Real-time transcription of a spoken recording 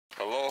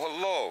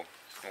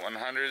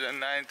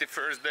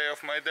191st day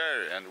of my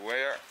diary, and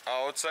we're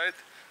outside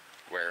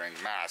wearing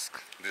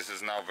mask. This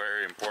is now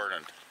very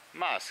important.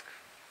 Mask.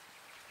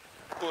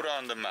 Put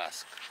on the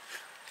mask.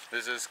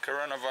 This is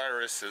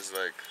coronavirus is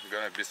like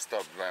gonna be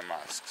stopped by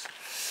masks.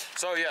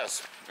 So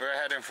yes, we're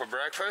heading for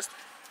breakfast.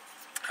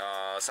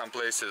 Some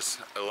places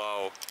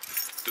allow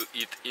to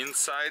eat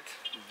inside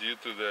due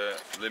to the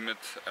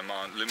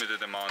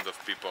limited amount of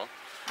people,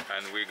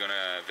 and we're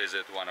gonna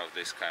visit one of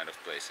these kind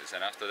of places.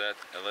 And after that,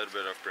 a little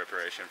bit of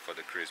preparation for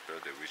the Chris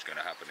birthday, which is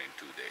gonna happen in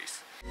 2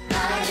 days.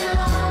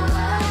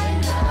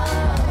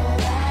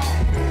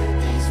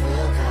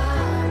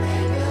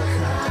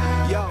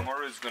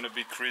 Tomorrow is gonna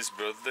be Chris'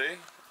 birthday,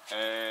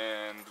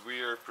 and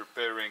we are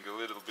preparing a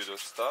little bit of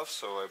stuff.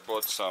 So I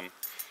bought some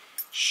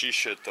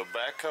shisha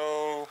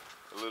tobacco,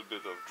 a little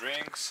bit of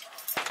drinks,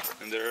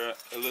 and there are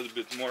a little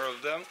bit more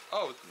of them.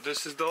 Oh,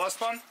 this is the last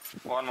one?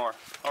 One more.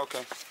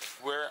 Okay.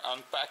 We're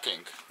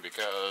unpacking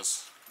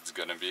because it's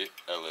gonna be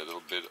a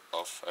little bit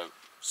of a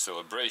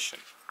celebration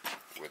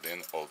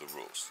within all the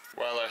rules.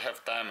 While I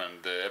have time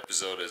and the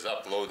episode is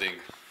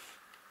uploading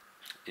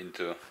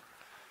into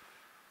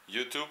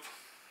YouTube,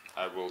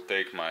 I will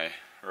take my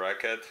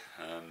racket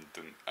and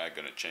I'm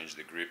gonna change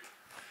the grip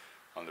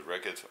on the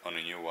racket on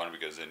a new one,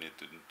 because I need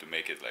to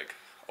make it like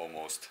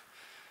almost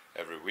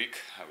every week.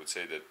 I would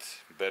say that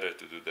better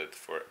to do that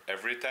for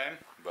every time,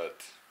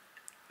 but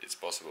it's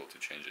possible to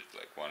change it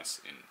like once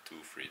in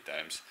 2-3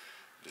 times.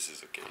 This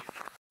is okay.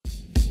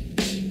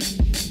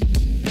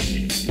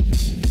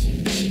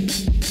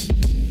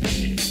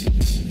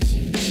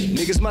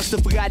 Niggas must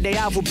have forgot their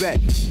alphabet.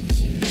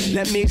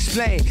 Let me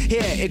explain.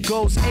 Here it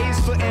goes. A is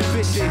for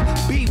ambition.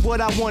 Be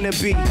what I wanna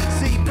be.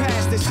 See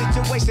past the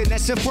situation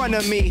that's in front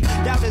of me.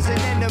 Doubt is an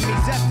enemy.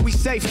 F we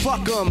say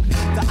fuck them.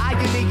 The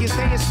irony is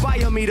they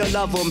inspire me to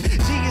love them. G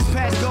is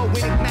past go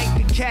when ignite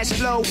the cash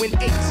flow. When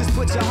H is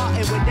put your heart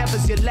in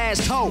whatever's your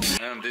last hope.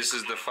 And this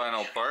is the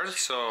final part.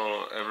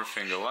 So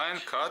everything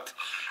aligned, cut,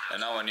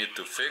 and now I need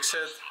to fix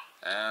it.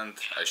 And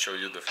I show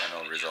you the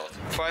final result.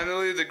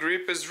 Finally, the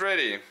grip is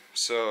ready.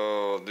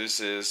 So this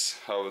is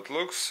how it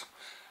looks.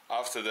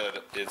 After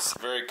that, it's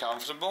very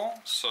comfortable,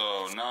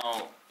 so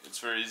now it's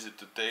very easy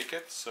to take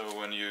it. So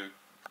when you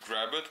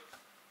grab it,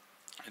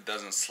 it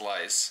doesn't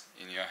slice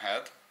in your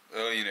head,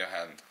 in your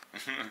hand,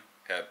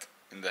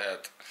 in the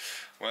head.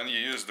 When you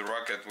use the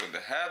racket with the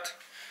head,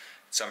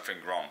 it's something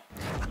wrong.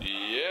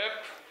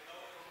 Yep,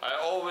 I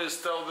always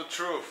tell the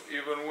truth,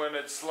 even when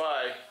it's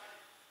lie.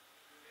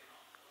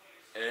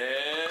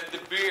 And the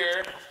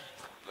beer,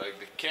 like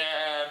the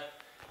can.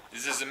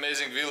 This is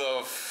amazing villa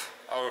of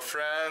our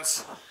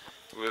friends,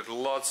 with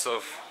lots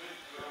of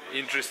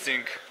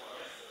interesting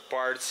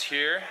parts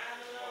here,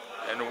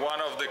 and one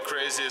of the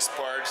craziest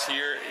parts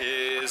here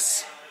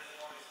is,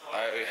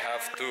 I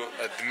have to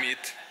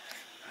admit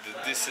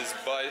that this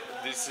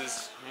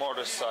is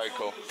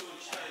motorcycle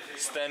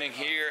standing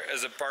here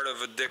as a part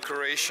of a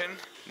decoration.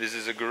 This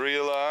is a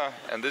gorilla,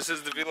 and this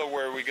is the villa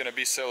where we're gonna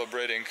be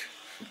celebrating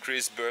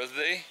Chris'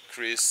 birthday.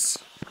 Chris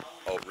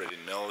already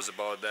knows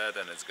about that,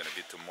 and it's gonna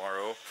be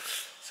tomorrow.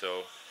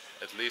 So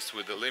at least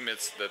with the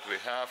limits that we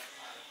have,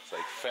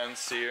 like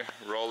fancy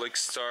Rolex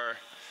star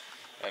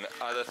and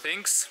other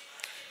things.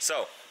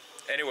 So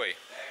anyway,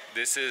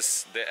 this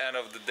is the end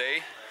of the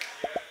day.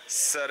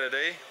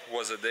 Saturday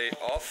was a day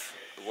off.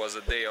 It was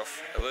a day of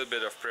a little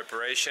bit of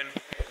preparation.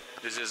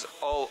 This is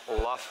all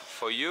love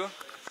for you,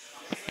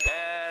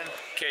 and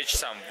catch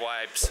some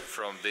vibes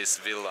from this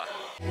villa.